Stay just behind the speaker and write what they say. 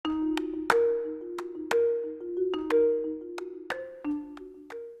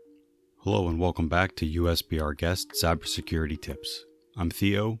Hello and welcome back to USBR Guest Cybersecurity Tips. I'm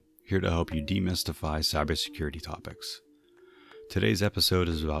Theo, here to help you demystify cybersecurity topics. Today's episode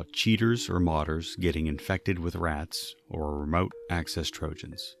is about cheaters or modders getting infected with rats or remote access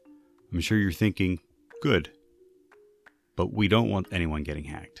Trojans. I'm sure you're thinking, good, but we don't want anyone getting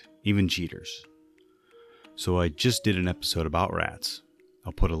hacked, even cheaters. So I just did an episode about rats.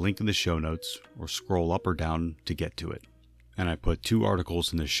 I'll put a link in the show notes or scroll up or down to get to it. And I put 2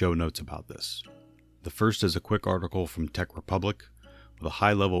 articles in the show notes about this. The first is a quick article from Tech Republic with a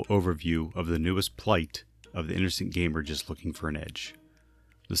high-level overview of the newest plight of the innocent gamer just looking for an edge.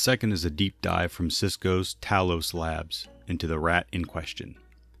 The second is a deep dive from Cisco's Talos Labs into the rat in question.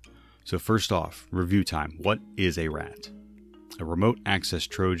 So first off, review time. What is a rat? A remote access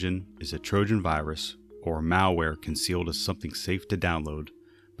Trojan is a Trojan virus or malware concealed as something safe to download,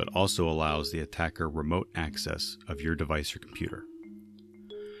 but also allows the attacker remote access of your device or computer.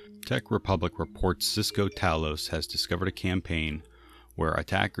 Tech Republic reports Cisco Talos has discovered a campaign where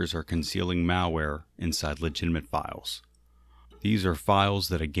attackers are concealing malware inside legitimate files. These are files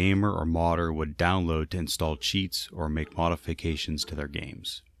that a gamer or modder would download to install cheats or make modifications to their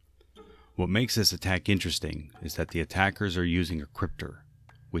games. What makes this attack interesting is that the attackers are using a cryptor,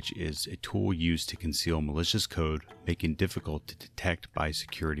 which is a tool used to conceal malicious code, making it difficult to detect by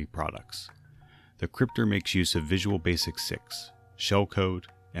security products. The cryptor makes use of Visual Basic 6, shellcode,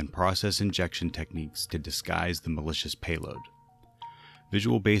 and process injection techniques to disguise the malicious payload.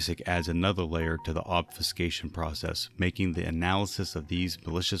 Visual Basic adds another layer to the obfuscation process, making the analysis of these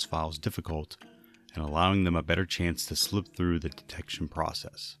malicious files difficult and allowing them a better chance to slip through the detection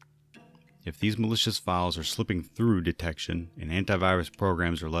process. If these malicious files are slipping through detection and antivirus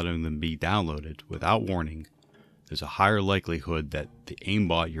programs are letting them be downloaded without warning, there's a higher likelihood that the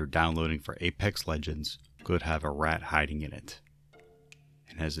aimbot you're downloading for Apex Legends could have a rat hiding in it.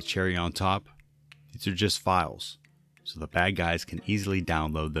 And as a cherry on top, these are just files, so the bad guys can easily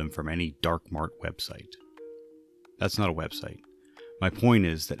download them from any dark mart website. That's not a website. My point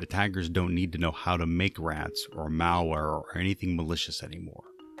is that attackers don't need to know how to make rats or malware or anything malicious anymore.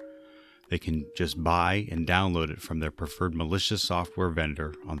 They can just buy and download it from their preferred malicious software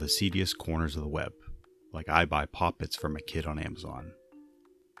vendor on the seediest corners of the web, like I buy Pop-Its for my kid on Amazon.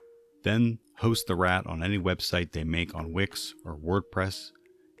 Then host the rat on any website they make on Wix or WordPress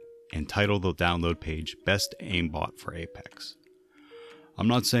and title the download page Best Aimbot for Apex. I'm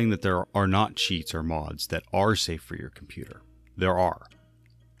not saying that there are not cheats or mods that are safe for your computer. There are,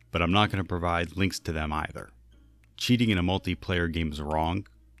 but I'm not going to provide links to them either. Cheating in a multiplayer game is wrong,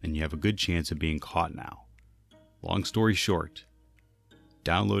 and you have a good chance of being caught now. Long story short,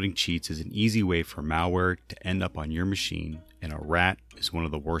 downloading cheats is an easy way for malware to end up on your machine, and a rat is one of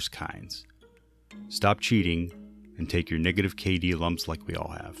the worst kinds. Stop cheating and take your negative KD lumps like we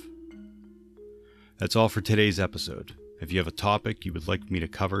all have. That's all for today's episode. If you have a topic you would like me to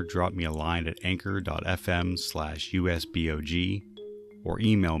cover, drop me a line at anchor.fm/usbog or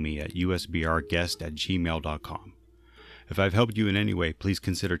email me at usbrguest@gmail.com. If I've helped you in any way, please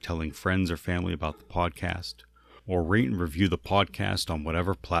consider telling friends or family about the podcast, or rate and review the podcast on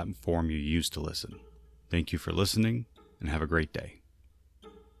whatever platform you use to listen. Thank you for listening, and have a great day.